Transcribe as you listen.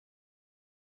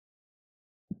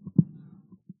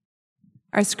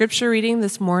Our scripture reading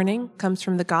this morning comes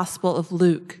from the Gospel of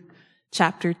Luke,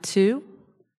 chapter 2,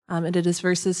 and it is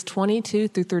verses 22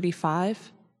 through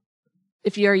 35.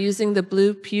 If you are using the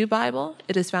Blue Pew Bible,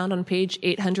 it is found on page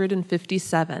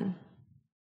 857.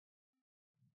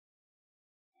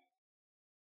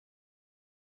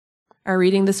 Our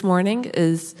reading this morning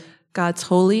is God's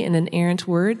holy and inerrant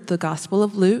word, the Gospel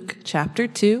of Luke, chapter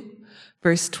 2,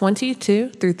 verse 22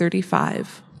 through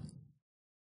 35.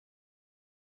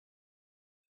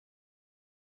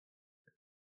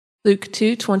 Luke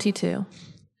 2:22.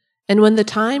 And when the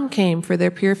time came for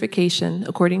their purification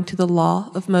according to the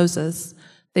law of Moses,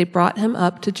 they brought him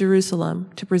up to Jerusalem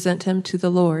to present him to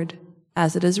the Lord,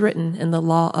 as it is written in the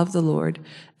law of the Lord,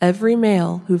 every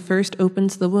male who first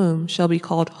opens the womb shall be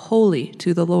called holy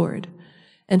to the Lord,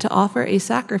 and to offer a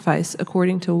sacrifice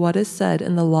according to what is said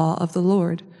in the law of the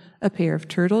Lord, a pair of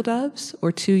turtle doves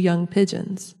or 2 young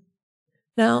pigeons.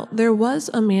 Now there was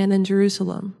a man in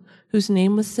Jerusalem whose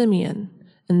name was Simeon,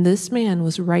 and this man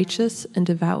was righteous and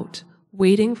devout,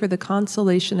 waiting for the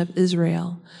consolation of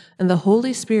Israel, and the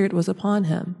Holy Spirit was upon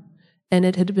him. And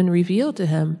it had been revealed to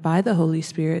him by the Holy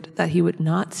Spirit that he would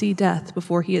not see death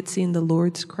before he had seen the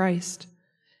Lord's Christ.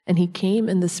 And he came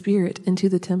in the Spirit into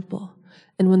the temple.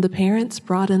 And when the parents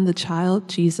brought in the child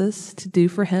Jesus to do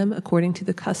for him according to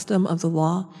the custom of the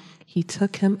law, he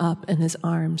took him up in his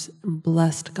arms and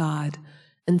blessed God,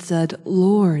 and said,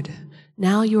 Lord,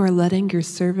 now you are letting your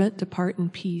servant depart in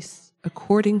peace,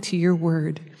 according to your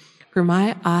word. For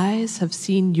my eyes have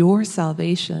seen your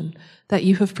salvation, that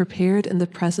you have prepared in the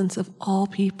presence of all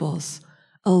peoples,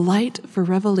 a light for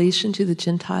revelation to the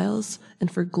Gentiles and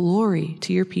for glory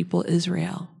to your people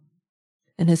Israel.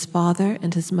 And his father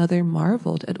and his mother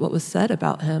marveled at what was said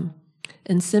about him.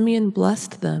 And Simeon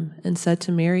blessed them and said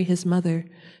to Mary his mother,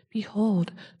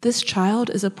 Behold, this child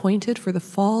is appointed for the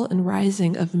fall and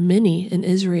rising of many in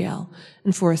Israel,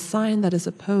 and for a sign that is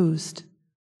opposed.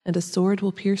 And a sword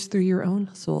will pierce through your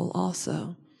own soul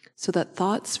also, so that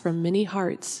thoughts from many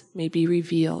hearts may be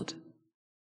revealed.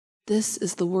 This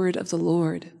is the word of the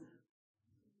Lord.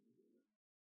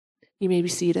 You may be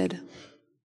seated.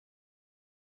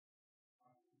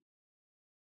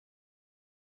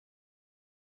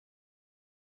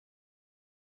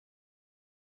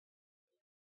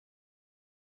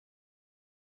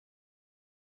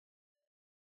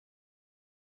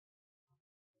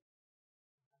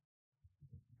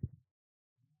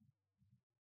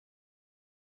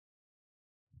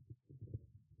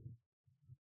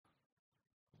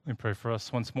 Let me pray for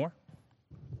us once more.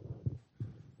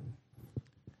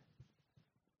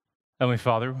 Heavenly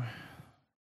Father,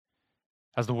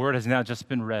 as the word has now just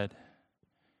been read,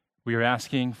 we are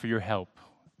asking for your help.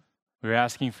 We are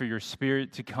asking for your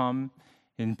Spirit to come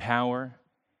in power,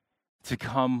 to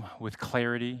come with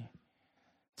clarity,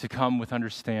 to come with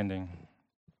understanding,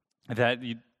 that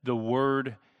the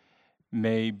word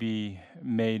may be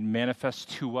made manifest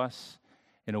to us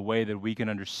in a way that we can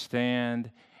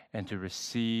understand and to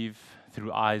receive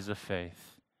through eyes of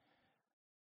faith,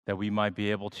 that we might be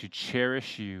able to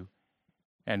cherish you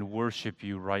and worship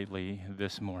you rightly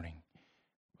this morning.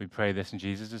 We pray this in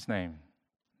Jesus' name.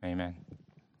 Amen.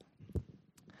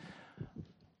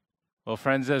 Well,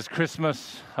 friends, as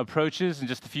Christmas approaches in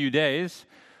just a few days,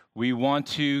 we want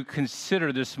to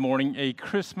consider this morning a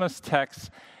Christmas text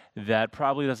that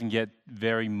probably doesn't get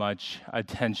very much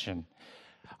attention.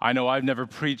 I know I've never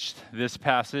preached this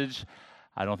passage.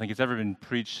 I don't think it's ever been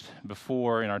preached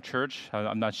before in our church.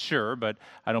 I'm not sure, but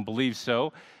I don't believe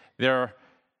so. There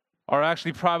are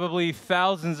actually probably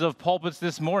thousands of pulpits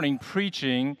this morning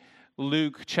preaching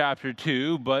Luke chapter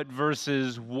 2, but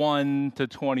verses 1 to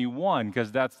 21,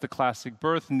 because that's the classic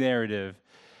birth narrative.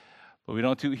 But we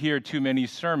don't hear too many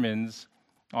sermons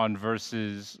on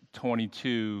verses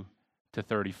 22 to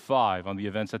 35, on the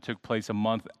events that took place a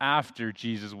month after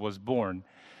Jesus was born.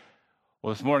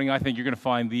 Well, this morning, I think you're going to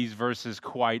find these verses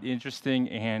quite interesting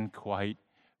and quite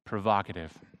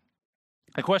provocative.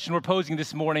 The question we're posing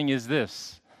this morning is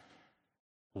this: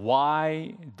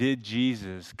 why did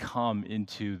Jesus come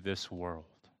into this world?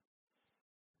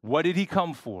 What did he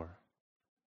come for?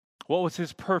 What was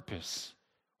his purpose?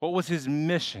 What was his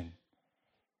mission?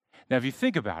 Now, if you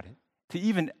think about it, to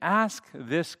even ask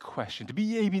this question, to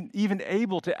be even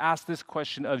able to ask this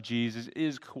question of Jesus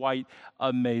is quite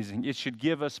amazing. It should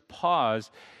give us pause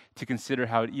to consider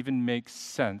how it even makes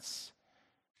sense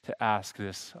to ask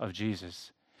this of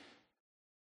Jesus.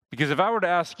 Because if I were to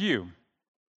ask you,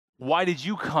 why did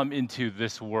you come into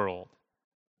this world?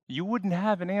 You wouldn't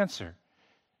have an answer.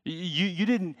 You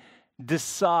didn't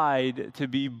decide to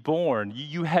be born.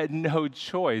 You had no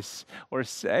choice or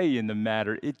say in the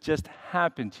matter. It just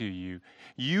happened to you.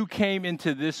 You came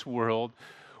into this world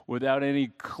without any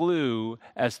clue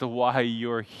as to why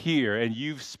you're here, and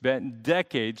you've spent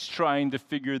decades trying to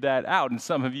figure that out. And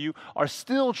some of you are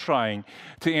still trying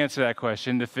to answer that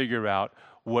question, to figure out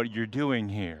what you're doing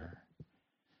here.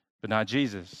 But not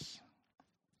Jesus.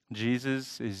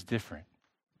 Jesus is different.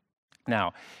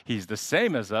 Now, he's the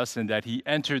same as us in that he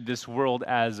entered this world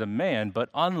as a man, but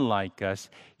unlike us,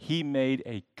 he made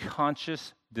a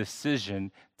conscious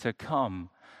decision to come.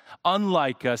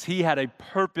 Unlike us, he had a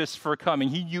purpose for coming.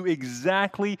 He knew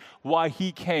exactly why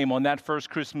he came on that first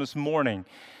Christmas morning.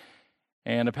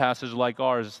 And a passage like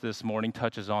ours this morning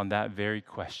touches on that very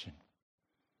question.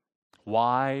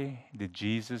 Why did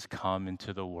Jesus come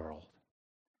into the world?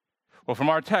 Well, from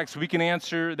our text, we can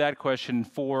answer that question in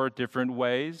 4 different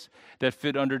ways that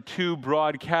fit under 2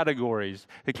 broad categories,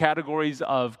 the categories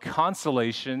of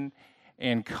consolation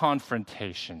and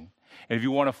confrontation. And if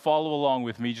you want to follow along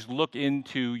with me, just look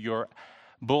into your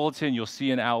bulletin. You'll see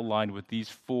an outline with these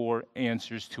 4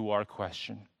 answers to our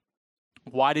question.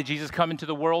 Why did Jesus come into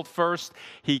the world? First,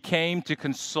 he came to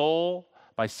console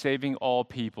by saving all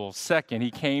people. Second,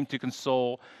 he came to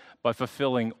console by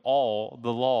fulfilling all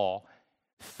the law.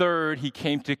 Third, he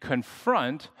came to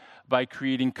confront by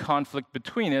creating conflict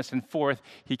between us. And fourth,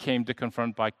 he came to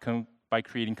confront by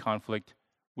creating conflict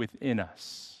within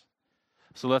us.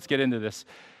 So let's get into this.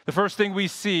 The first thing we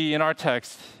see in our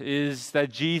text is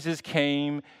that Jesus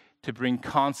came to bring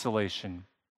consolation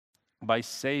by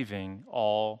saving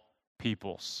all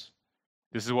peoples.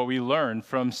 This is what we learn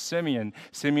from Simeon.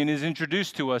 Simeon is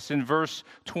introduced to us in verse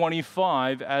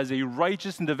 25 as a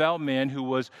righteous and devout man who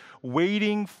was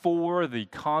waiting for the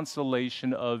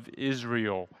consolation of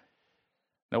Israel.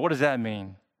 Now, what does that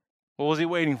mean? What was he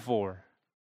waiting for?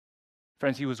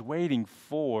 Friends, he was waiting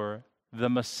for the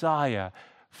Messiah,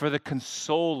 for the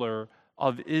consoler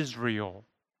of Israel.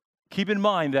 Keep in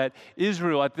mind that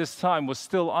Israel at this time was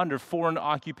still under foreign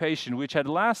occupation, which had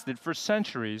lasted for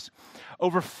centuries.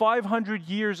 Over 500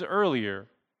 years earlier,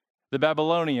 the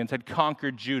Babylonians had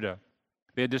conquered Judah.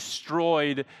 They had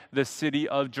destroyed the city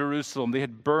of Jerusalem. They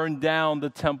had burned down the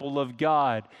temple of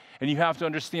God. And you have to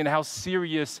understand how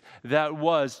serious that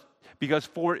was, because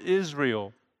for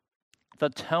Israel, the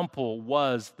temple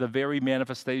was the very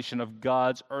manifestation of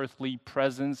God's earthly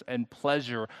presence and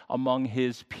pleasure among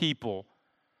his people.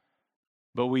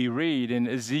 But we read in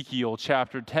Ezekiel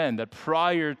chapter 10 that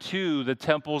prior to the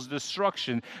temple's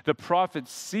destruction, the prophet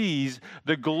sees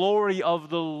the glory of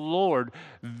the Lord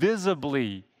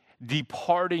visibly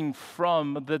departing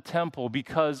from the temple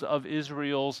because of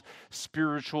Israel's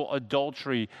spiritual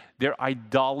adultery, their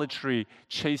idolatry,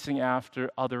 chasing after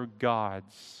other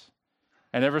gods.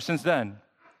 And ever since then,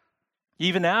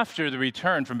 even after the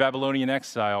return from Babylonian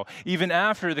exile, even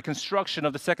after the construction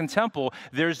of the second temple,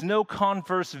 there's no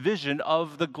converse vision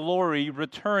of the glory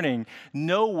returning.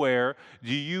 Nowhere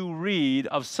do you read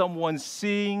of someone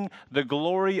seeing the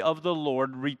glory of the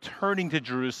Lord returning to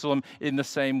Jerusalem in the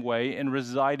same way and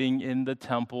residing in the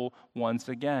temple once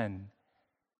again.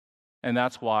 And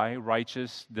that's why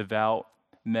righteous, devout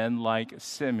men like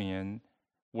Simeon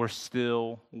were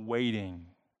still waiting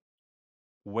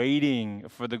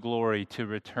for the glory to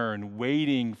return,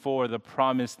 waiting for the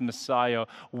promised Messiah,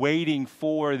 waiting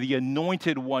for the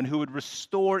anointed one who would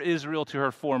restore Israel to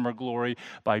her former glory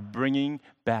by bringing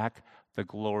back the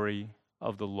glory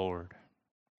of the Lord.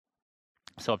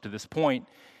 So up to this point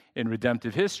in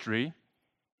redemptive history,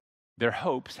 their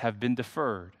hopes have been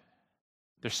deferred.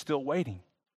 They're still waiting.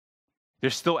 They're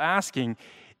still asking,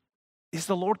 is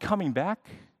the Lord coming back?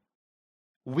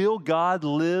 Will God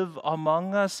live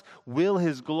among us? Will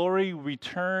his glory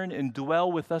return and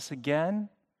dwell with us again?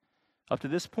 Up to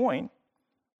this point,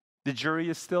 the jury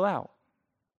is still out.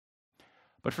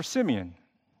 But for Simeon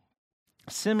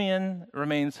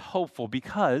remains hopeful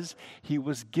because he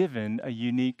was given a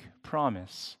unique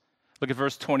promise. Look at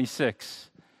verse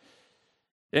 26.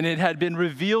 And it had been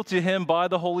revealed to him by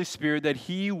the Holy Spirit that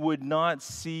he would not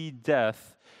see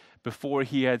death before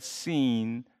he had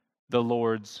seen the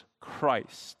Lord's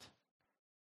Christ.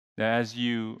 Now, as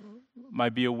you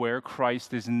might be aware,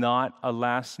 Christ is not a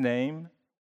last name.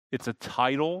 It's a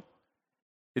title.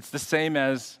 It's the same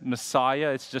as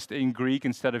Messiah. It's just in Greek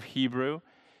instead of Hebrew.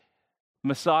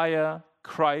 Messiah,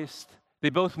 Christ,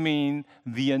 they both mean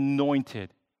the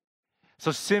anointed.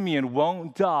 So Simeon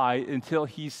won't die until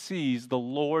he sees the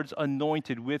Lord's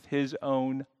anointed with his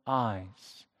own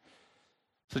eyes.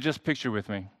 So just picture with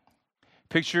me.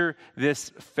 Picture this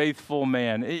faithful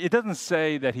man. It doesn't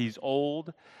say that he's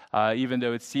old, even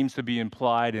though it seems to be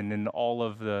implied, and in all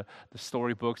of the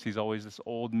storybooks, he's always this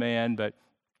old man, but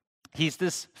he's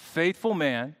this faithful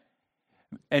man.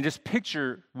 And just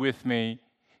picture with me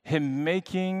him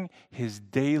making his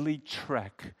daily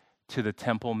trek to the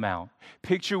Temple Mount.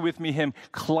 Picture with me him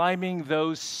climbing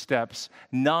those steps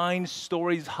 9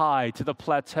 stories high to the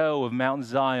plateau of Mount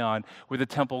Zion where the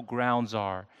temple grounds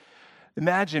are.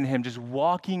 Imagine him just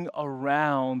walking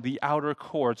around the outer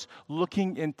courts,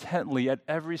 looking intently at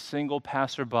every single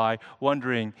passerby,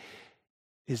 wondering,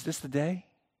 is this the day?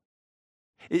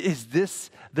 Is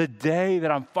this the day that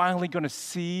I'm finally going to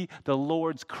see the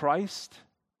Lord's Christ?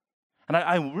 And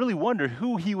I really wonder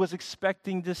who he was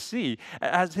expecting to see.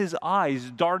 As his eyes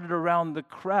darted around the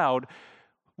crowd,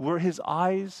 were his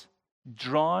eyes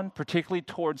drawn particularly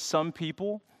towards some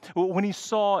people? When he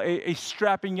saw a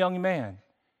strapping young man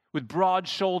with broad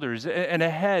shoulders and a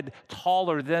head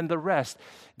taller than the rest,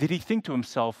 did he think to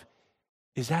himself,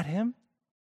 is that him?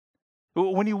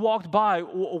 When he walked by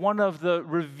one of the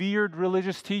revered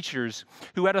religious teachers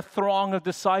who had a throng of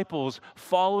disciples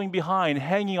following behind,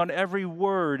 hanging on every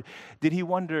word, did he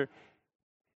wonder,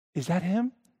 is that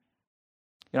him?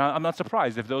 You know, I'm not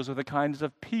surprised if those are the kinds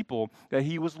of people that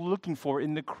he was looking for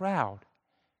in the crowd.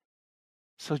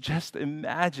 So just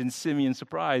imagine Simeon's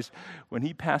surprise when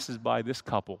he passes by this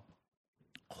couple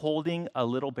holding a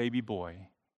little baby boy,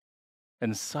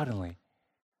 and suddenly,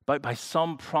 by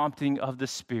some prompting of the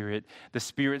Spirit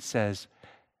says,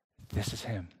 this is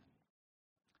him.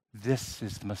 This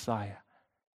is the Messiah.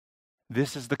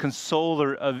 This is the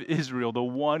consoler of Israel, the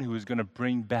one who is going to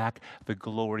bring back the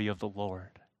glory of the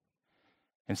Lord.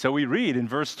 And so we read in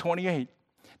verse 28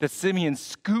 that Simeon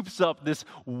scoops up this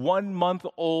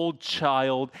 1-month-old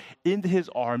child into his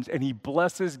arms, and he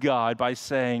blesses God by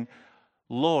saying,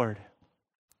 Lord,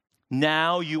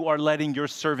 now you are letting your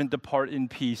servant depart in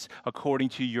peace according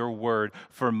to your word,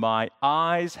 for my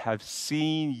eyes have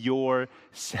seen your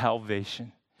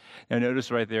salvation. Now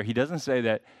notice right there, he doesn't say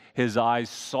that his eyes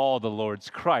saw the Lord's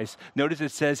Christ. Notice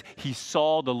it says he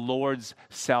saw the Lord's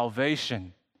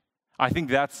salvation. I think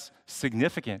that's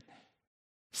significant.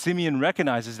 Simeon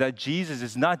recognizes that Jesus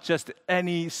is not just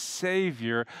any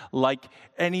savior like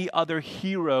any other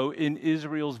hero in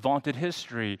Israel's vaunted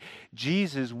history.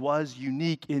 Jesus was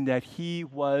unique in that he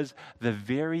was the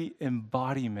very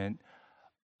embodiment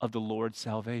of the Lord's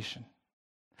salvation.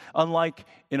 Unlike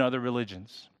in other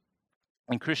religions,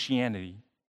 in Christianity,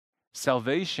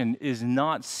 salvation is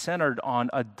not centered on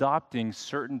adopting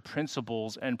certain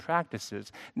principles and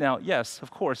practices. Now, yes,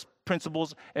 of course,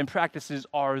 principles and practices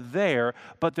are there,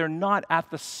 but they're not at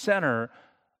the center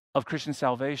of Christian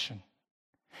salvation.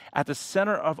 At the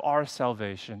center of our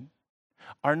salvation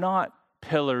are not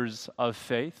pillars of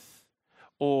faith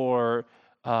or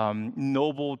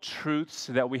noble truths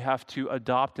that we have to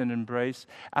adopt and embrace.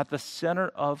 At the center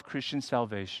of Christian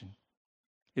salvation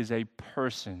is a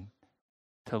person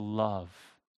to love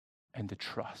and to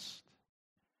trust.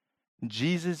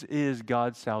 Jesus is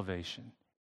God's salvation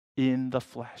in the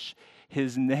flesh.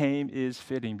 His name is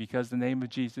fitting because the name of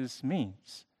Jesus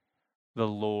means the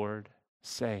Lord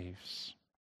saves.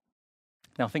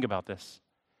 Now think about this.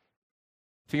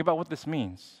 Think about what this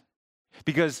means.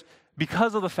 Because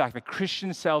of the fact that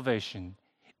Christian salvation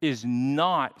is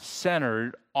not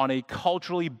centered on a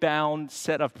culturally bound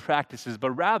set of practices,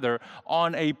 but rather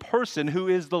on a person who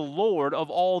is the Lord of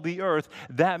all the earth.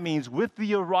 That means with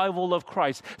the arrival of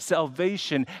Christ,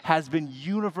 salvation has been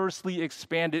universally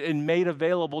expanded and made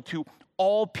available to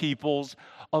all peoples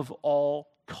of all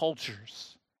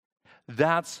cultures.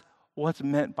 That's what's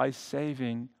meant by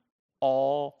saving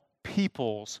all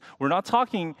peoples. We're not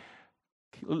talking,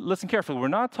 listen carefully, we're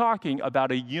not talking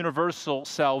about a universal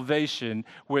salvation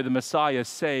where the Messiah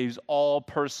saves all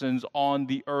persons on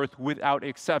the earth without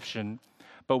exception,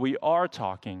 but we are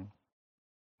talking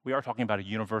about a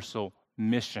universal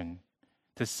mission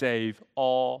to save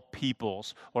all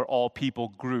peoples or all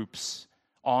people groups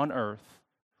on earth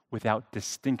without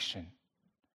distinction.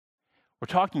 We're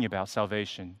talking about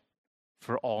salvation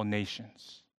for all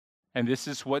nations. And this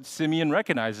is what Simeon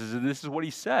recognizes, and this is what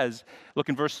he says. Look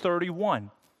in verse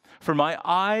 31. For my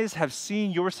eyes have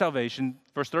seen your salvation,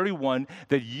 verse 31,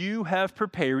 that you have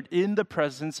prepared in the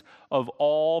presence of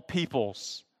all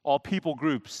peoples, all people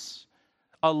groups,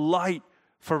 a light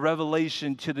for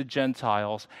revelation to the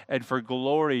Gentiles and for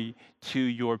glory to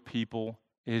your people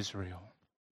Israel.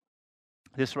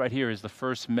 This right here is the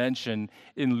first mention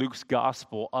in Luke's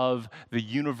gospel of the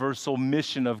universal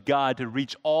mission of God to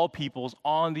reach all peoples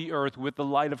on the earth with the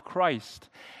light of Christ.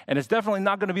 And it's definitely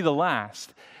not going to be the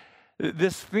last.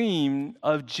 This theme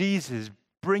of Jesus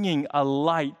bringing a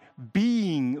light,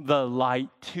 being the light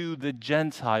to the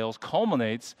Gentiles,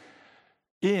 culminates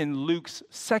in Luke's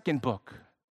second book,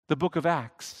 the book of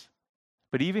Acts.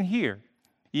 But even here,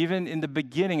 even in the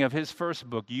beginning of his first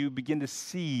book, you begin to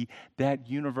see that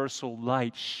universal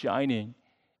light shining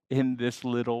in this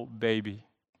little baby.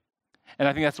 And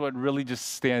I think that's what really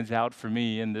just stands out for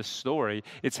me in this story.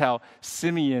 It's how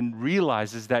Simeon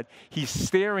realizes that he's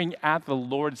staring at the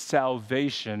Lord's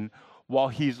salvation while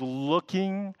he's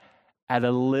looking at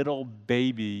a little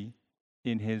baby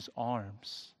in his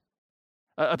arms.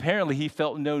 Apparently, he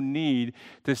felt no need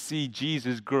to see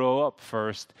Jesus grow up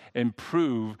first and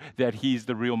prove that he's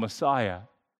the real Messiah.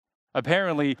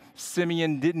 Apparently,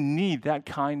 Simeon didn't need that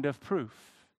kind of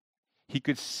proof. He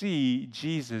could see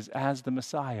Jesus as the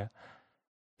Messiah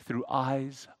through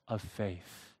eyes of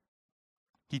faith.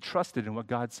 He trusted in what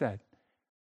God said.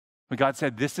 When God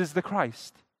said, "This is the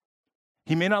Christ,"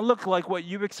 he may not look like what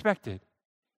you expected,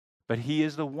 but he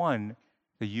is the one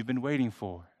that you've been waiting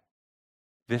for.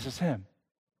 This is him.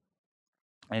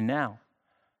 And now,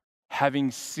 having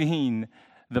seen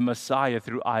the Messiah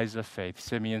through eyes of faith,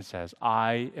 Simeon says,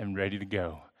 "I am ready to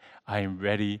go. I am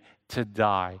ready to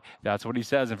die." That's what he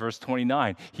says in verse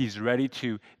 29. He's ready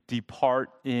to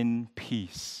depart in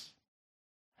peace.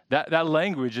 That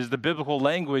language is the biblical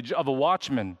language of a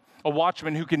watchman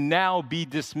who can now be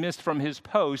dismissed from his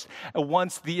post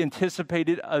once the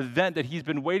anticipated event that he's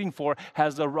been waiting for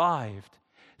has arrived.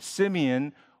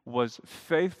 Simeon was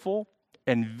faithful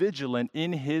and vigilant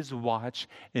in his watch,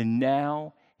 and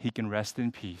now he can rest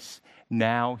in peace.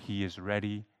 Now he is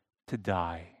ready to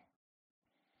die.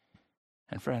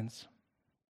 And friends,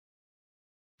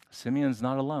 Simeon's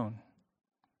not alone.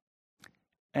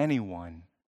 Anyone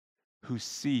who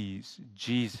sees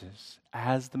Jesus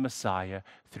as the Messiah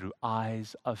through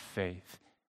eyes of faith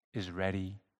is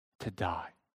ready to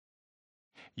die.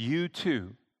 You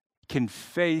too can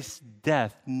face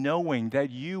death knowing that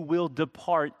you will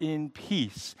depart in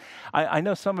peace. I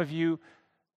know some of you,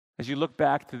 as you look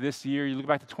back to this year, you look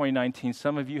back to 2019,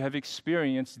 some of you have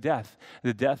experienced death,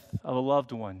 the death of a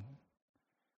loved one.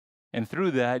 And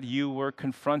through that, you were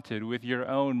confronted with your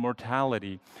own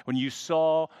mortality. When you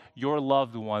saw your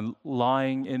loved one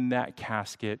lying in that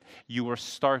casket, you were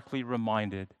starkly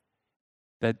reminded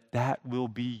that that will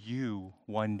be you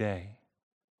one day.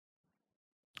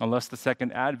 Unless the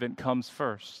second advent comes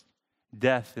first,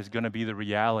 death is going to be the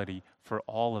reality for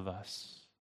all of us.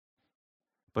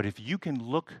 But if you can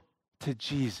look to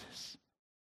Jesus,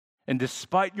 and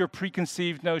despite your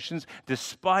preconceived notions,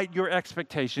 despite your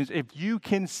expectations, if you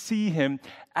can see him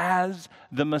as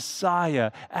the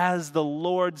Messiah, as the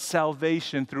Lord's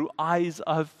salvation through eyes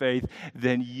of faith,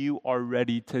 then you are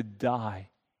ready to die,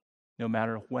 no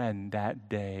matter when that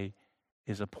day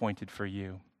is appointed for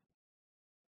you.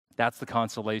 That's the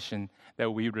consolation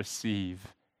that we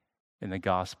receive in the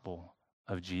gospel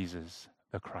of Jesus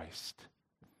the Christ.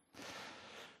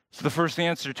 So the first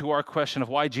answer to our question of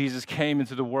why Jesus came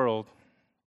into the world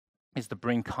is to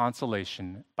bring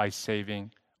consolation by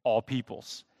saving all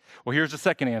peoples. Well, here's the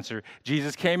second answer.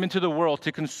 Jesus came into the world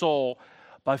to console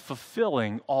by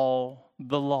fulfilling all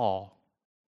the law.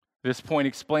 This point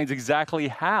explains exactly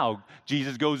how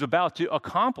Jesus goes about to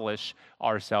accomplish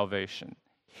our salvation.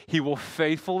 He will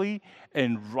faithfully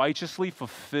and righteously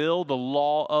fulfill the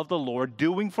law of the Lord,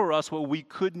 doing for us what we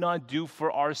could not do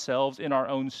for ourselves in our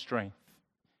own strength.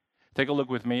 Take a look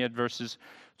with me at verses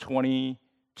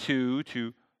 22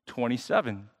 to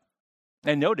 27.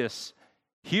 And notice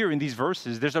here in these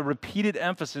verses, there's a repeated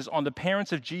emphasis on the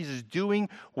parents of Jesus doing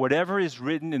whatever is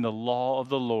written in the law of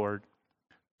the Lord.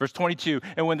 Verse 22,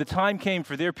 and when the time came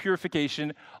for their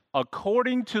purification,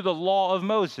 according to the law of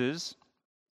Moses,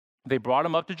 they brought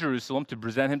him up to Jerusalem to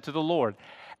present him to the Lord.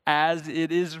 As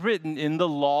it is written in the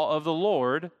law of the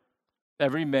Lord,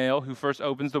 every male who first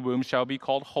opens the womb shall be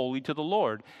called holy to the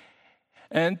Lord.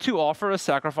 And to offer a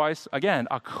sacrifice, again,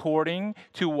 according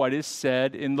to what is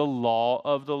said in the law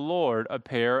of the Lord, a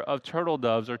pair of turtle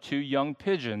doves or 2 young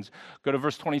pigeons. Go to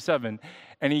verse 27.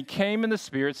 And he came in the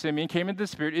Spirit, Simeon came in the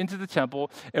Spirit into the temple,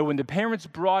 and when the parents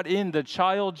brought in the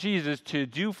child Jesus to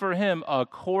do for him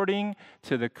according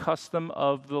to the custom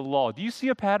of the law. Do you see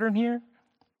a pattern here?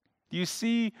 Do you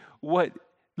see what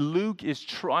Luke is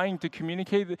trying to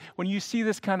communicate? When you see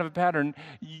this kind of a pattern,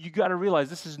 you got to realize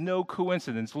this is no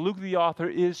coincidence. Luke, the author,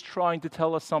 is trying to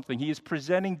tell us something. He is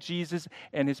presenting Jesus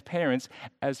and his parents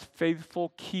as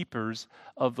faithful keepers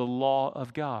of the law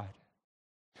of God.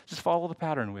 Just follow the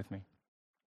pattern with me.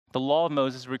 The law of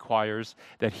Moses requires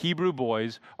that Hebrew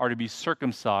boys are to be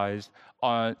circumcised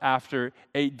after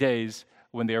 8 days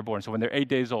when they are born, so when they're 8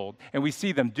 days old. And we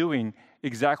see them doing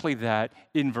exactly that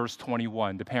in verse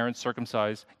 21. The parents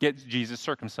get Jesus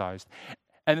circumcised.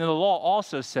 And then the law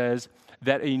also says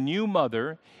that a new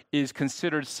mother is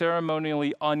considered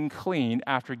ceremonially unclean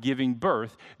after giving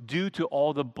birth due to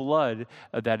all the blood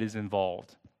that is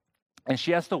involved. And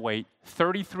she has to wait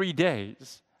 33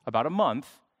 days, about a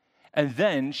month, and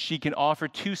then she can offer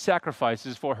 2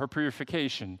 sacrifices for her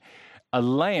purification: a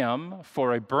lamb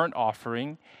for a burnt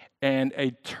offering and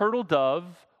a turtle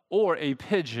dove or a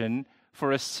pigeon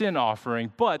for a sin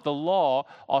offering. But the law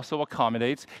also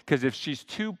accommodates, because if she's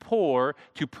too poor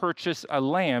to purchase a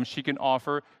lamb, she can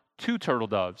offer 2 turtle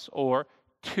doves or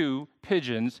 2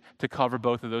 pigeons to cover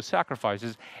both of those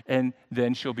sacrifices, and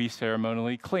then she'll be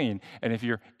ceremonially clean. And if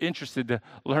you're interested to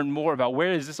learn more about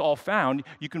where is this all found,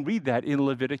 you can read that in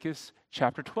Leviticus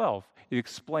chapter 12. It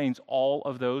explains all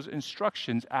of those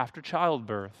instructions after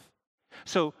childbirth.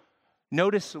 So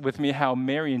notice with me how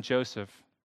Mary and Joseph,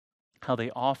 how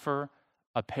they offer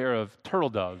a pair of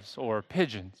turtle doves or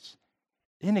pigeons,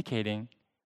 indicating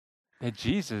that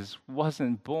Jesus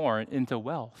wasn't born into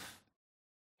wealth.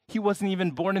 He wasn't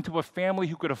even born into a family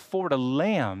who could afford a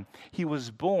lamb. He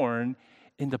was born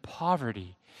into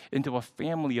poverty, into a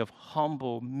family of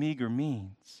humble, meager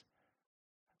means.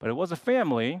 But it was a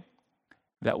family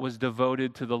that was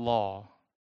devoted to the law.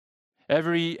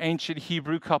 Every ancient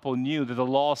Hebrew couple knew that the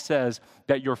law says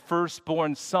that your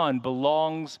firstborn son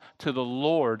belongs to the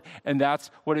Lord. And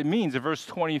that's what it means in verse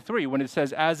 23 when it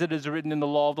says, "As it is written in the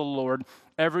law of the Lord,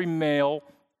 every male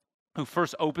who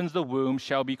first opens the womb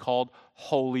shall be called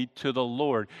holy to the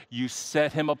Lord." You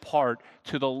set him apart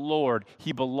to the Lord.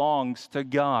 He belongs to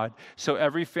God. So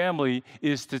every family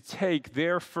is to take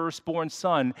their firstborn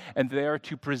son and they are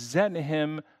to present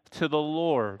him to the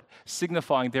Lord,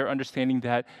 signifying their understanding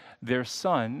that their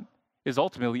son is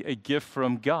ultimately a gift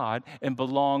from God and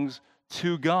belongs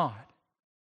to God.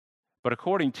 But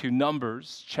according to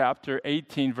Numbers chapter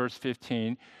 18, verse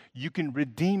 15, you can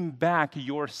redeem back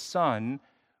your son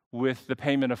with the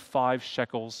payment of 5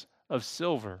 shekels of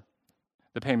silver.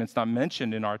 The payment's not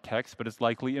mentioned in our text, but it's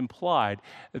likely implied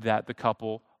that the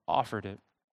couple offered it.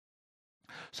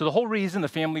 So the whole reason the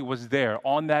family was there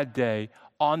on that day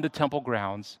on the temple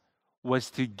grounds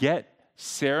was to get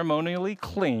ceremonially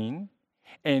clean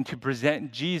and to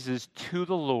present Jesus to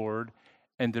the Lord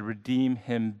and to redeem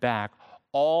him back,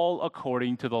 all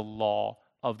according to the law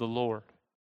of the Lord.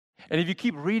 And if you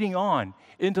keep reading on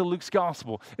into Luke's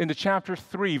gospel, into chapter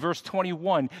 3, verse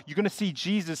 21, you're going to see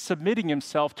Jesus submitting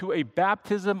himself to a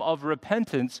baptism of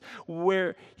repentance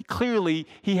where clearly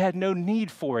he had no need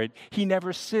for it. He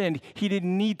never sinned. He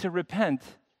didn't need to repent.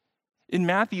 In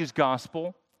Matthew's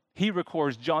gospel, he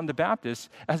records John the Baptist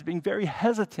as being very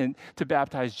hesitant to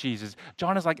baptize Jesus.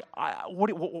 John is like, what,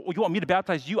 you want me to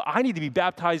baptize you? I need to be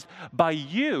baptized by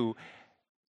you.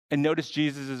 And notice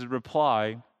Jesus'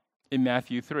 reply in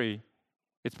Matthew 3.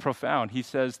 It's profound. He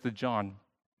says to John,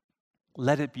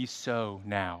 "Let it be so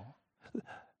now.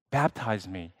 Baptize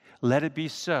me. Let it be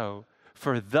so,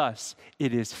 for thus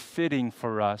it is fitting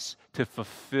for us to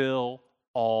fulfill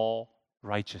all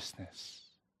righteousness."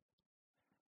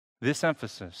 This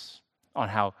emphasis on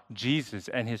how Jesus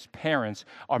and his parents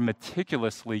are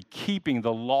meticulously keeping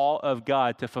the law of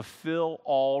God to fulfill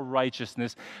all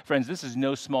righteousness. Friends, this is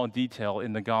no small detail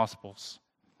in the Gospels.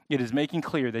 It is making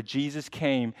clear that Jesus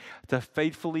came to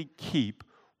faithfully keep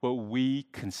what we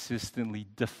consistently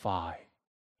defy.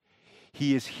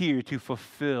 He is here to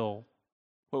fulfill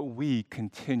what we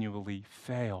continually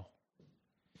fail.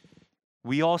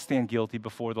 We all stand guilty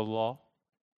before the law.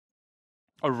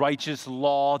 A righteous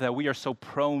law that we are so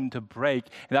prone to break.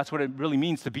 And that's what it really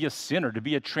means to be a sinner, to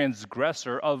be a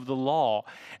transgressor of the law.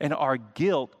 And our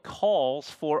guilt calls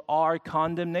for our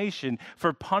condemnation,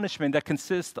 for punishment that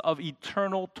consists of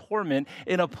eternal torment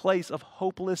in a place of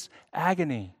hopeless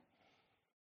agony.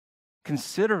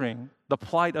 Considering the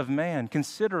plight of man,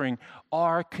 considering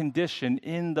our condition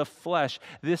in the flesh,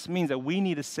 this means that we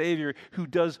need a Savior who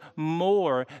does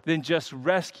more than just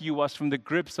rescue us from the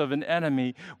grips of an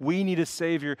enemy. We need a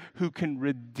Savior who can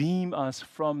redeem us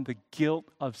from the guilt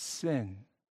of sin.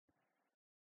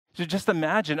 So just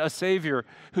imagine a Savior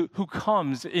who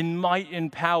comes in might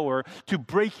and power to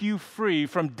break you free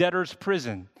from debtor's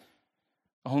prison,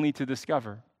 only to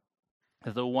discover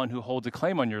that the one who holds a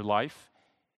claim on your life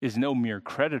is no mere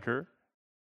creditor,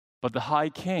 but the high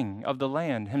king of the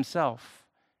land himself.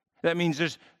 That means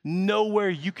there's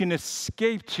nowhere you can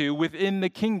escape to within the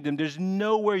kingdom. There's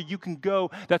nowhere you can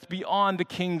go that's beyond the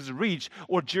king's reach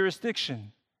or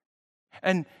jurisdiction.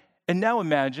 And now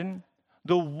imagine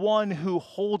the one who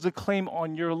holds a claim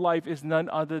on your life is none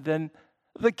other than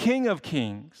the King of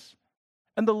Kings.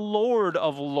 and the Lord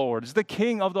of lords, the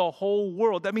King of the whole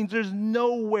world. That means there's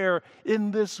nowhere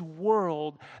in this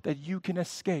world that you can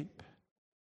escape.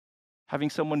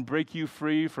 Having someone break you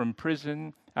free from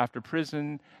prison after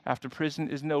prison after prison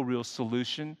is no real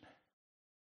solution.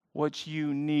 What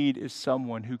you need is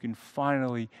someone who can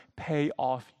finally pay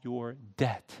off your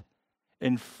debt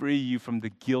and free you from the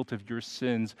guilt of your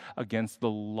sins against the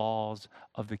laws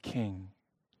of the King.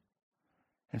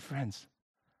 And friends,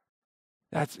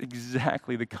 that's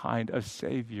exactly the kind of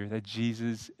Savior that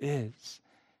Jesus is.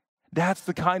 That's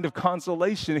the kind of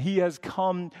consolation He has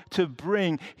come to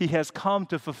bring. He has come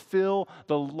to fulfill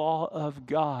the law of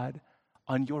God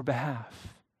on your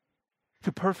behalf,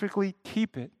 to perfectly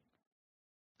keep it.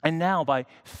 And now, by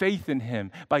faith in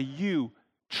Him, by you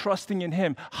trusting in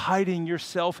Him, hiding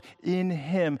yourself in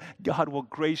Him, God will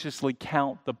graciously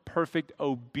count the perfect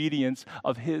obedience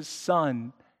of His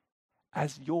Son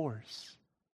as yours.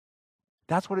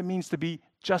 That's what it means to be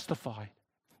justified.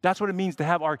 That's what it means to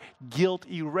have our guilt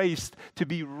erased, to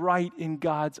be right in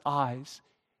God's eyes.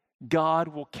 God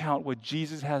will count what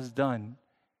Jesus has done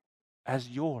as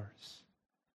yours.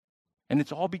 And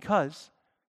it's all because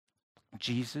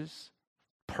Jesus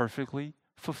perfectly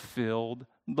fulfilled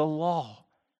the law.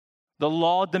 The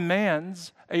law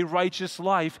demands a righteous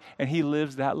life, and He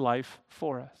lives that life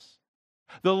for us.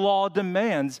 The law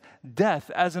demands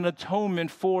death as an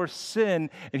atonement for sin,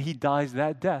 and He dies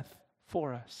that death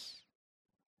for us.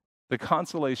 The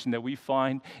consolation that we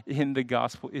find in the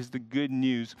gospel is the good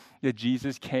news that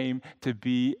Jesus came to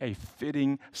be a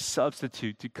fitting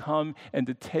substitute, to come and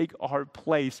to take our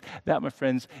place. That, my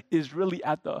friends, is really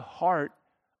at the heart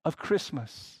of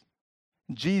Christmas.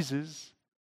 Jesus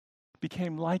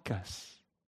became like us.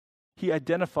 He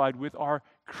identified with our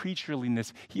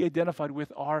creatureliness. He identified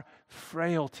with our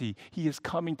frailty. He is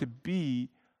coming to be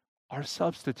our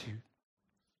substitute.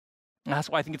 And that's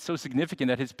why I think it's so significant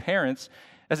that His parents,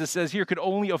 as it says here, could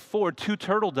only afford 2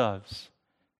 turtle doves.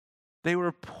 They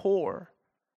were poor.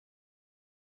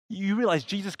 You realize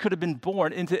Jesus could have been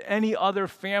born into any other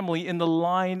family in the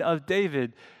line of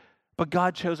David, but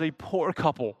God chose a poor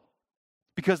couple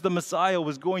because the Messiah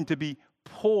was going to be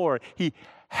poor. He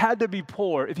had to be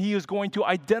poor if He was going to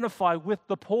identify with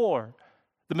the poor,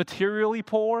 the materially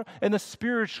poor and the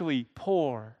spiritually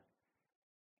poor.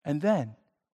 And then,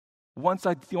 once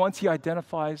He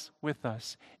identifies with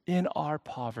us in our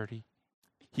poverty,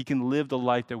 He can live the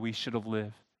life that we should have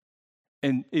lived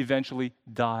and eventually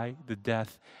die the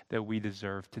death that we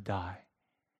deserve to die.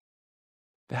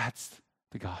 That's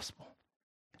the gospel.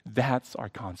 That's our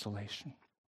consolation.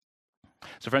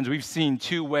 So, friends, we've seen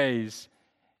 2 ways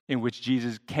in which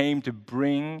Jesus came to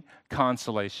bring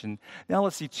consolation. Now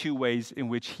let's see 2 ways in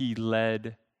which He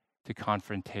led to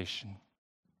confrontation.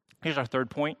 Here's our third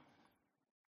point.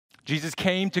 Jesus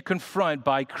came to confront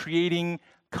by creating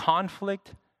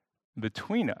conflict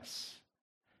between us.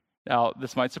 Now,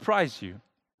 this might surprise you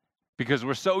because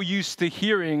we're so used to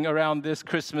hearing around this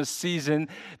Christmas season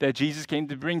that Jesus came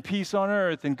to bring peace on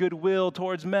earth and goodwill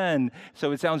towards men.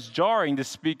 So it sounds jarring to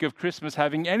speak of Christmas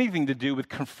having anything to do with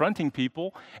confronting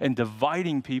people and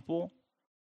dividing people.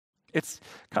 It's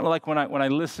kind of like when I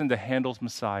listen to Handel's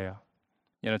Messiah.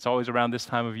 You know, it's always around this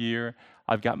time of year.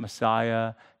 I've got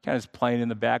Messiah kind of playing in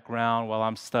the background while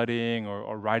I'm studying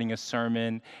or writing a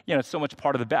sermon. You know, it's so much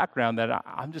part of the background that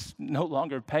I'm just no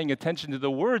longer paying attention to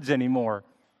the words anymore.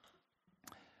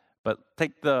 But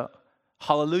take the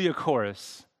Hallelujah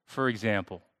chorus, for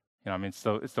example. You know, I mean,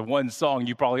 it's the one song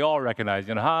you probably all recognize.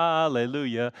 You know,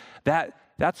 Hallelujah. That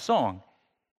song,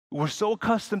 we're so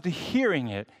accustomed to hearing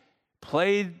it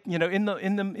played, you know, in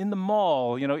the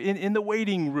mall, you know, in the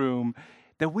waiting room,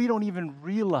 that we don't even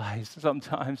realize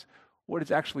sometimes what it's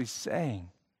actually saying.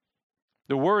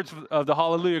 The words of the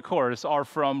Hallelujah chorus are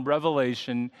from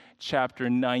Revelation chapter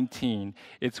 19.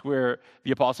 It's where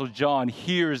the Apostle John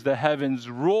hears the heavens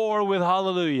roar with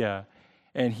hallelujah,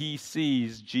 and he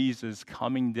sees Jesus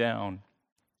coming down,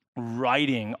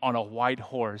 riding on a white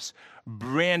horse,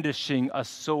 brandishing a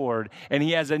sword, and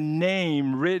he has a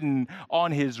name written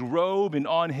on his robe and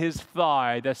on his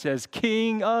thigh that says,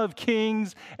 King of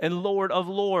Kings and Lord of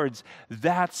Lords.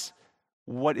 That's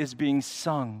what is being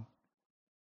sung.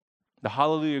 The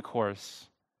Hallelujah chorus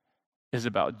is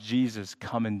about Jesus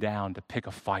coming down to pick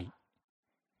a fight.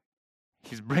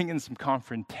 He's bringing some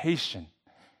confrontation.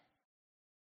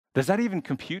 Does that even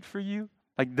compute for you?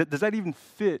 Like, does that even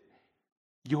fit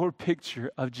your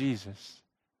picture of Jesus?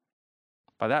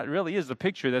 But that really is the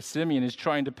picture that Simeon is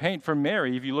trying to paint for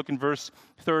Mary. If you look in verse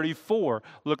 34,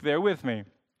 look there with me.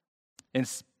 And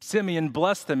Simeon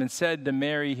blessed them and said to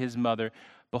Mary, his mother,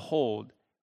 Behold,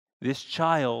 This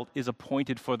child is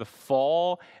appointed for the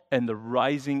fall and the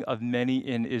rising of many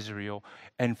in Israel,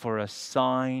 and for a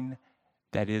sign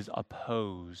that is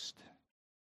opposed.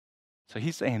 So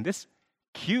he's saying this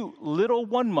cute little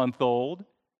 1-month-old,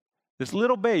 this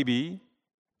little baby,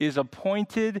 is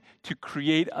appointed to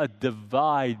create a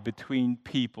divide between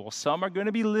people. Some are going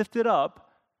to be lifted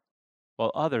up,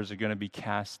 while others are going to be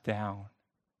cast down.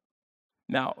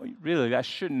 Now, really, that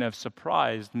shouldn't have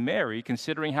surprised Mary,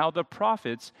 considering how the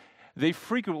prophets, they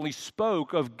frequently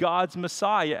spoke of God's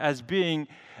Messiah as being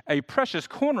a precious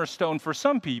cornerstone for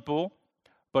some people,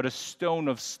 but a stone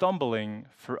of stumbling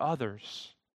for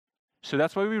others. So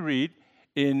that's why we read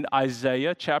in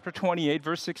Isaiah chapter 28,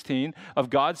 verse 16, of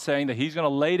God saying that he's going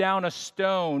to lay down a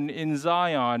stone in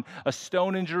Zion, a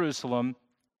stone in Jerusalem,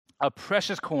 a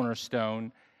precious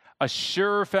cornerstone, a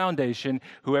sure foundation.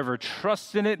 Whoever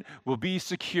trusts in it will be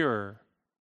secure.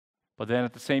 But then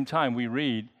at the same time, we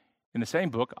read in the same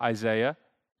book, Isaiah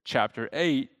chapter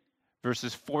 8,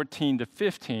 verses 14 to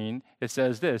 15, it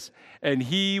says this, and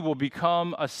he will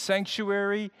become a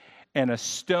sanctuary and a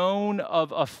stone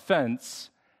of offense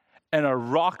and a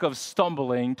rock of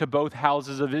stumbling to both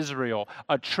houses of Israel,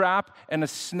 a trap and a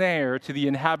snare to the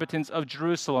inhabitants of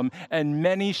Jerusalem, and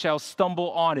many shall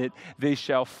stumble on it. They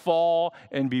shall fall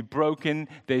and be broken.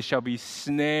 They shall be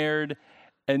snared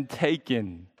and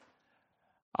taken.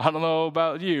 I don't know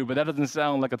about you, but that doesn't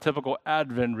sound like a typical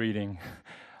Advent reading.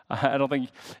 I don't think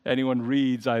anyone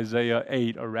reads Isaiah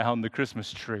 8 around the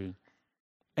Christmas tree.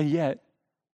 And yet,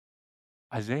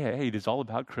 Isaiah 8 is all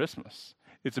about Christmas.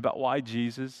 It's about why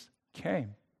Jesus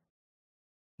came.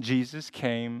 Jesus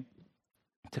came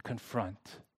to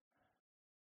confront,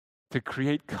 to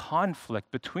create conflict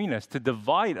between us, to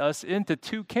divide us into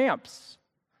two camps.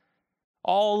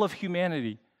 All of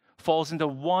humanity falls into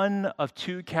one of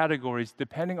two categories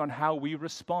depending on how we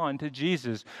respond to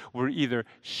Jesus. We're either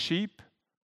sheep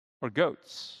or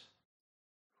goats.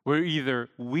 We're either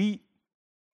wheat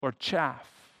or chaff.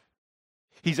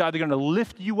 He's either going to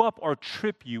lift you up or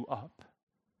trip you up.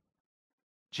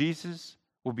 Jesus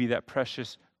will be that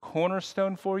precious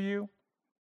cornerstone for you,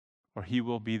 or he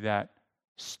will be that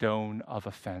stone of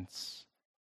offense,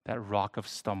 that rock of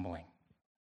stumbling.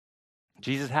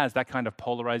 Jesus has that kind of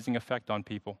polarizing effect on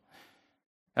people.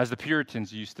 As the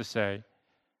Puritans used to say,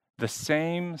 the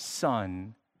same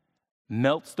sun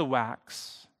melts the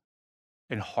wax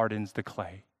and hardens the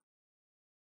clay.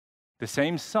 The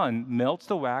same sun melts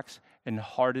the wax and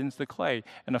hardens the clay.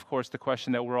 And of course, the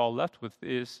question that we're all left with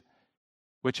is,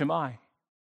 which am I?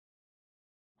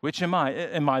 Which am I?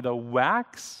 Am I the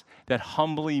wax that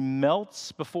humbly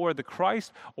melts before the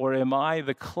Christ, or am I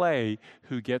the clay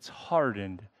who gets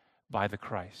hardened by the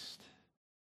Christ?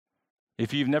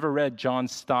 If you've never read John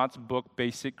Stott's book,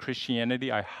 Basic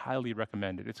Christianity, I highly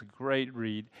recommend it. It's a great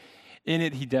read. In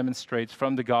it, he demonstrates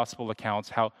from the gospel accounts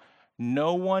how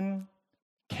no one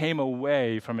came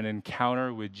away from an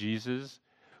encounter with Jesus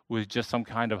with just some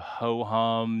kind of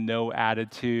ho-hum, no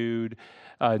attitude,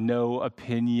 no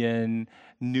opinion,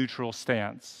 neutral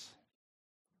stance.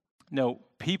 No,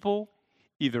 people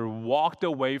either walked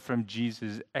away from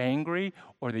Jesus angry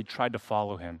or they tried to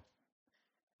follow him.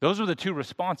 Those were the two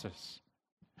responses.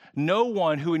 No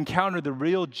one who encountered the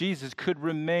real Jesus could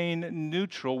remain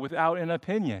neutral without an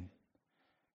opinion.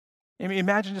 I mean,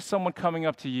 imagine just someone coming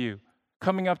up to you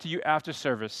after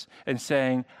service and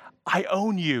saying, I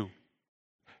own you.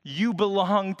 You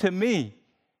belong to me.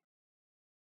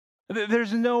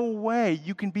 There's no way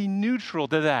you can be neutral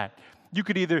to that. You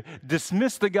could either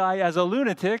dismiss the guy as a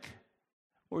lunatic,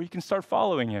 or you can start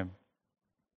following him.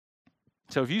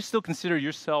 So if you still consider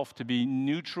yourself to be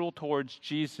neutral towards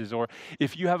Jesus, or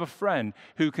if you have a friend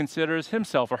who considers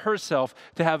himself or herself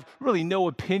to have really no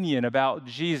opinion about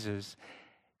Jesus,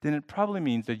 then it probably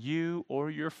means that you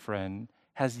or your friend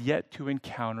has yet to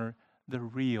encounter the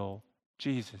real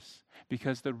Jesus,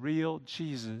 because the real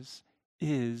Jesus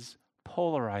is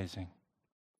polarizing.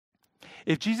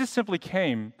 If Jesus simply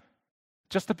came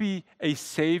just to be a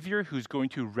savior who's going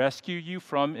to rescue you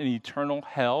from an eternal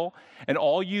hell, and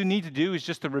all you need to do is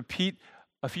just to repeat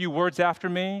a few words after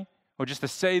me, or just to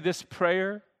say this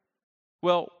prayer,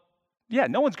 well, yeah,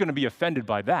 no one's going to be offended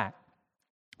by that.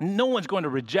 No one's going to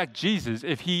reject Jesus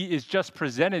if he is just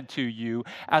presented to you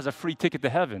as a free ticket to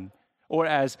heaven or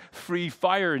as free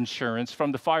fire insurance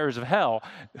from the fires of hell.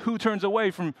 Who turns away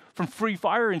from free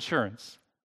fire insurance?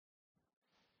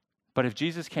 But if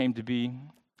Jesus came to be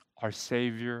our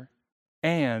Savior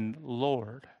and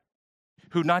Lord,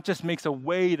 who not just makes a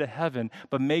way to heaven,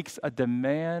 but makes a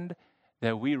demand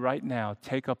that we right now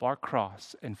take up our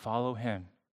cross and follow him,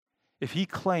 if he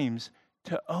claims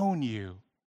to own you,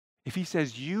 if he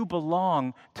says, you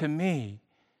belong to me,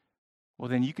 well,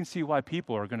 then you can see why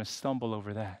people are going to stumble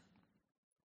over that.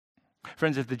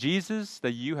 Friends, if the Jesus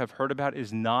that you have heard about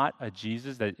is not a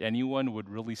Jesus that anyone would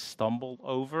really stumble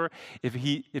over,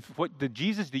 if what the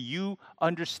Jesus that you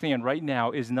understand right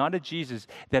now is not a Jesus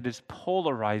that is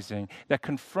polarizing, that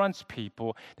confronts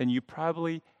people, then you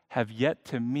probably have yet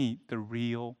to meet the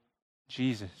real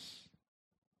Jesus.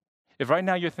 If right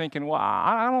now you're thinking, well,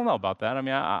 I don't know about that. I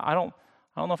mean, I don't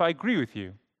know if I agree with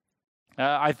you.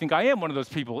 I think I am one of those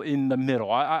people in the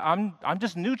middle. I'm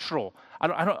just neutral.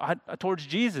 Towards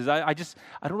Jesus. I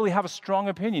don't really have a strong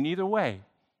opinion either way.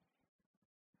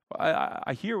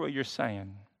 I hear what you're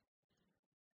saying,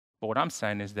 but what I'm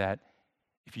saying is that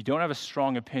if you don't have a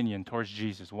strong opinion towards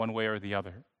Jesus, one way or the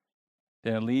other,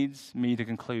 then it leads me to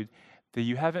conclude that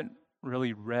you haven't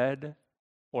really read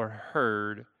or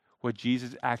heard what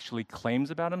Jesus actually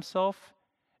claims about himself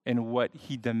and what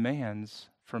he demands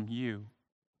from you.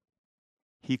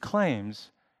 He claims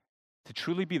to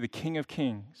truly be the King of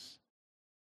Kings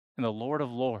and the Lord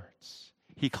of Lords.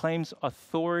 He claims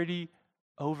authority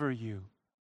over you.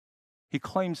 He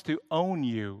claims to own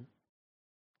you.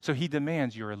 So he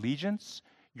demands your allegiance,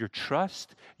 your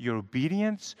trust, your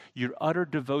obedience, your utter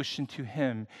devotion to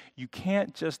him. You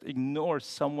can't just ignore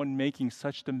someone making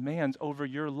such demands over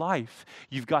your life.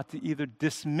 You've got to either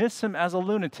dismiss him as a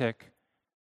lunatic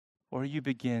or you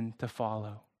begin to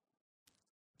follow.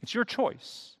 It's your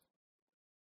choice,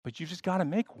 but you've just got to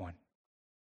make one.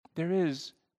 There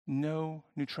is no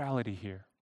neutrality here.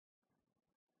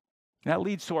 And that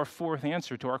leads to our fourth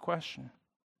answer to our question.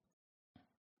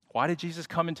 Why did Jesus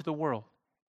come into the world?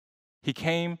 He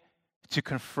came to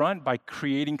confront by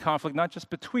creating conflict, not just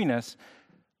between us,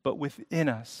 but within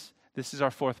us. This is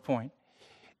our fourth point.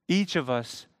 Each of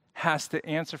us has to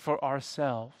answer for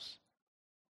ourselves.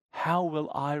 How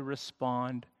will I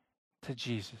respond to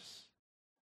Jesus?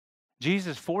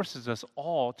 Jesus forces us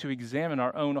all to examine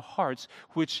our own hearts,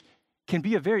 which can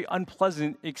be a very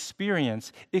unpleasant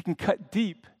experience. It can cut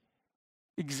deep.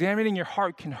 Examining your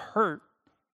heart can hurt.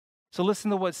 So listen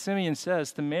to what Simeon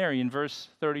says to Mary in verse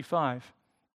 35.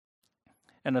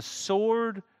 And a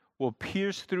sword will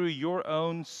pierce through your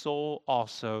own soul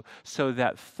also, so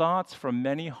that thoughts from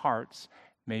many hearts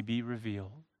may be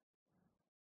revealed.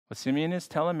 What Simeon is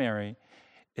telling Mary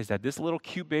is that this little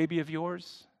cute baby of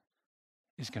yours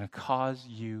is going to cause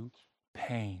you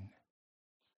pain.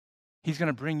 He's going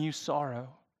to bring you sorrow.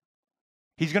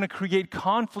 He's going to create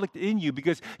conflict in you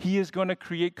because he is going to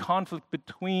create conflict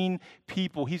between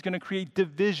people. He's going to create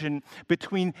division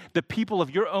between the people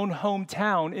of your own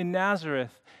hometown in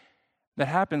Nazareth. That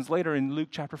happens later in Luke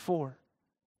chapter 4.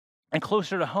 And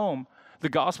closer to home, the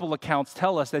gospel accounts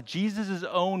tell us that Jesus'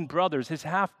 own brothers, his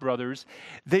half-brothers,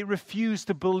 they refused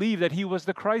to believe that he was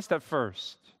the Christ at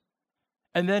first.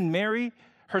 And then Mary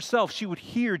herself, she would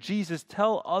hear Jesus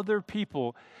tell other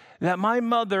people that my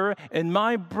mother and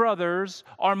my brothers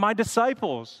are my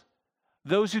disciples,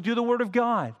 those who do the word of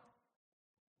God.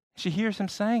 She hears him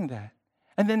saying that.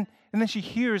 And then she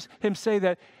hears him say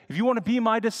that if you want to be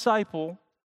my disciple,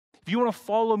 if you want to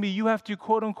follow me, you have to,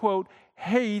 quote unquote,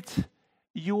 hate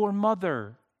your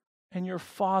mother and your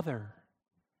father.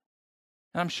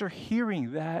 And I'm sure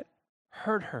hearing that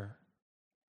hurt her.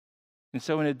 And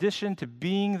so in addition to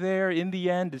being there in the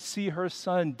end to see her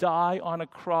son die on a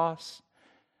cross,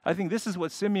 I think this is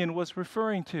what Simeon was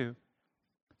referring to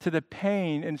the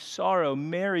pain and sorrow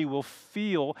Mary will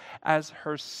feel as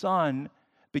her son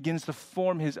begins to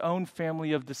form his own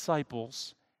family of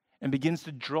disciples and begins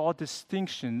to draw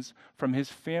distinctions from his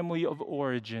family of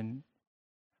origin,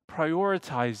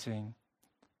 prioritizing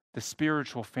the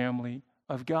spiritual family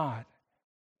of God.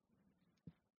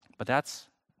 But that's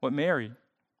what Mary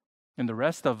and the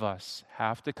rest of us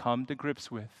have to come to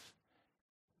grips with.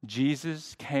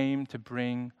 Jesus came to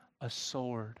bring a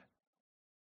sword.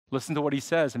 Listen to what he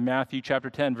says in Matthew chapter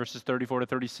 10, verses 34 to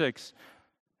 36.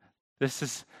 This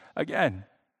is, again,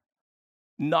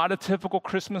 not a typical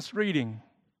Christmas reading.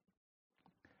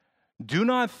 Do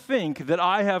not think that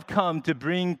I have come to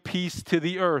bring peace to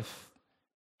the earth.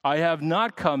 I have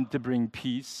not come to bring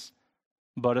peace,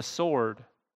 but a sword.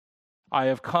 I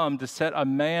have come to set a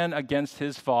man against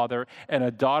his father, and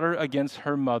a daughter against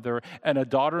her mother, and a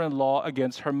daughter-in-law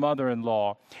against her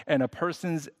mother-in-law. And a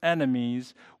person's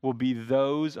enemies will be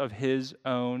those of his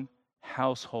own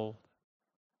household.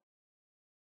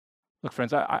 Look,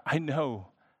 friends, I know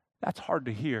that's hard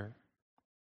to hear.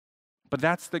 But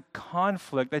that's the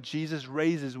conflict that Jesus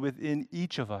raises within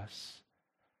each of us.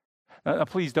 Now,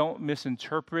 please don't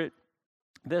misinterpret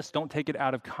this. Don't take it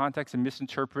out of context and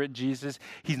misinterpret Jesus.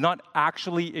 He's not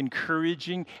actually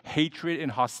encouraging hatred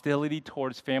and hostility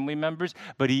towards family members,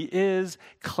 but he is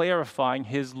clarifying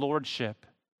his lordship.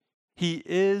 He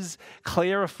is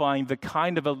clarifying the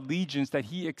kind of allegiance that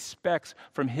he expects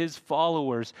from his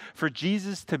followers. For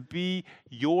Jesus to be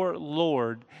your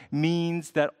Lord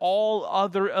means that all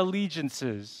other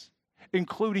allegiances,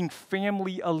 including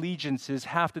family allegiances,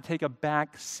 have to take a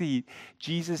back seat.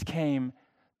 Jesus came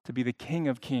to be the King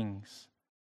of Kings,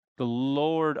 the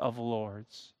Lord of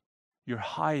Lords, your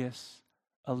highest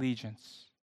allegiance.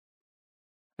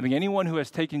 I think anyone who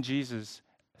has taken Jesus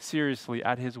seriously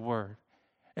at his word,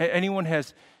 anyone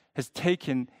has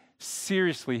taken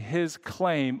seriously his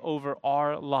claim over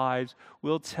our lives,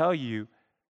 will tell you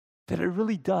that it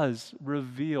really does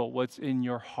reveal what's in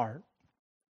your heart.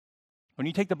 When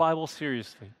you take the Bible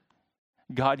seriously,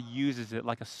 God uses it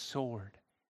like a sword,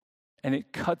 and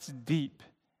it cuts deep,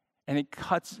 and it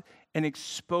cuts and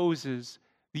exposes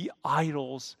the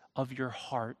idols of your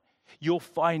heart. You'll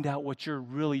find out what you're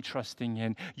really trusting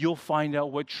in. You'll find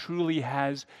out what truly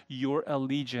has your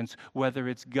allegiance, whether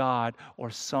it's God or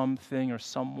something or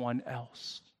someone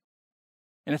else.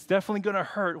 And it's definitely going to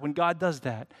hurt when God does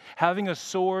that. Having a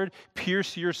sword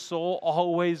pierce your soul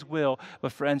always will.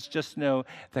 But friends, just know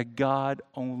that God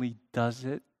only does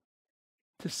it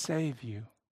to save you.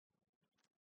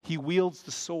 He wields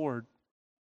the sword,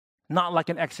 not like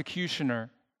an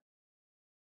executioner,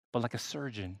 but like a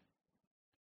surgeon.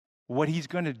 What he's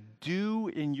going to do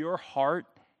in your heart,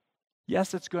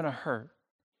 yes, it's going to hurt.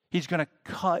 He's going to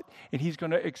cut and he's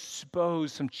going to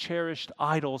expose some cherished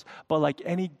idols. But like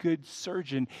any good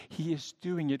surgeon, he is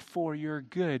doing it for your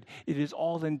good. It is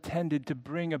all intended to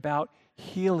bring about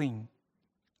healing.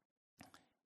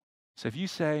 So if you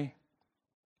say,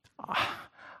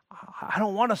 I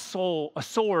don't want a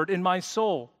sword in my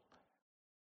soul,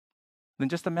 then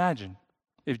just imagine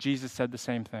if Jesus said the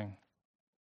same thing.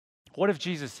 What if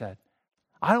Jesus said,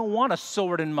 I don't want a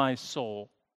sword in my soul.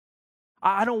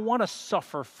 I don't want to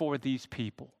suffer for these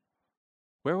people.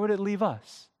 Where would it leave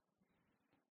us?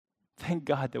 Thank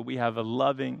God that we have a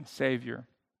loving Savior,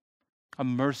 a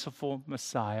merciful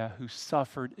Messiah who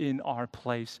suffered in our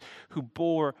place, who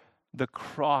bore the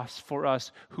cross for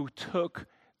us, who took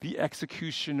the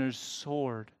executioner's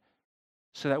sword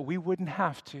so that we wouldn't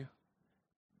have to,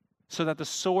 so that the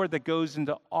sword that goes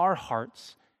into our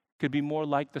hearts could be more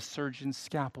like the surgeon's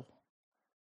scalpel.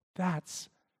 That's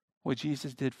what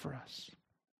Jesus did for us.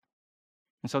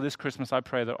 And so this Christmas, I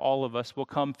pray that all of us will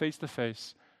come face to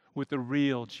face with the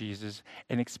real Jesus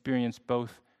and experience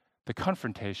both the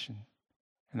confrontation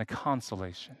and the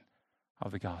consolation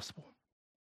of the gospel.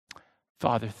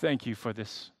 Father, thank you for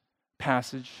this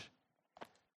passage.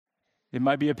 It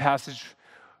might be a passage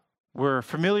we're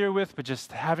familiar with, but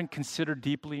just haven't considered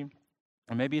deeply.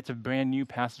 Or maybe it's a brand new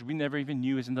passage we never even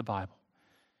knew is in the Bible.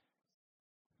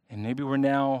 And maybe we're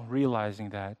now realizing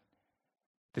that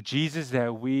the Jesus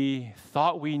that we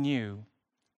thought we knew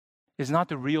is not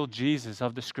the real Jesus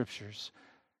of the Scriptures.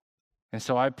 And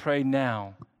so I pray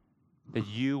now that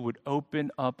you would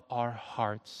open up our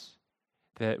hearts,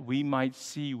 that we might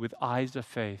see with eyes of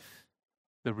faith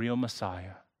the real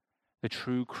Messiah, the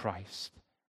true Christ,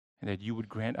 and that you would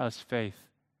grant us faith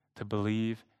to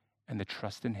believe and to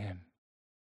trust in him.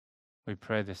 We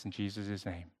pray this in Jesus'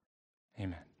 name.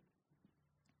 Amen.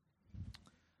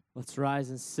 Let's rise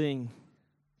and sing.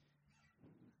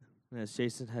 As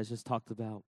Jason has just talked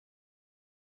about,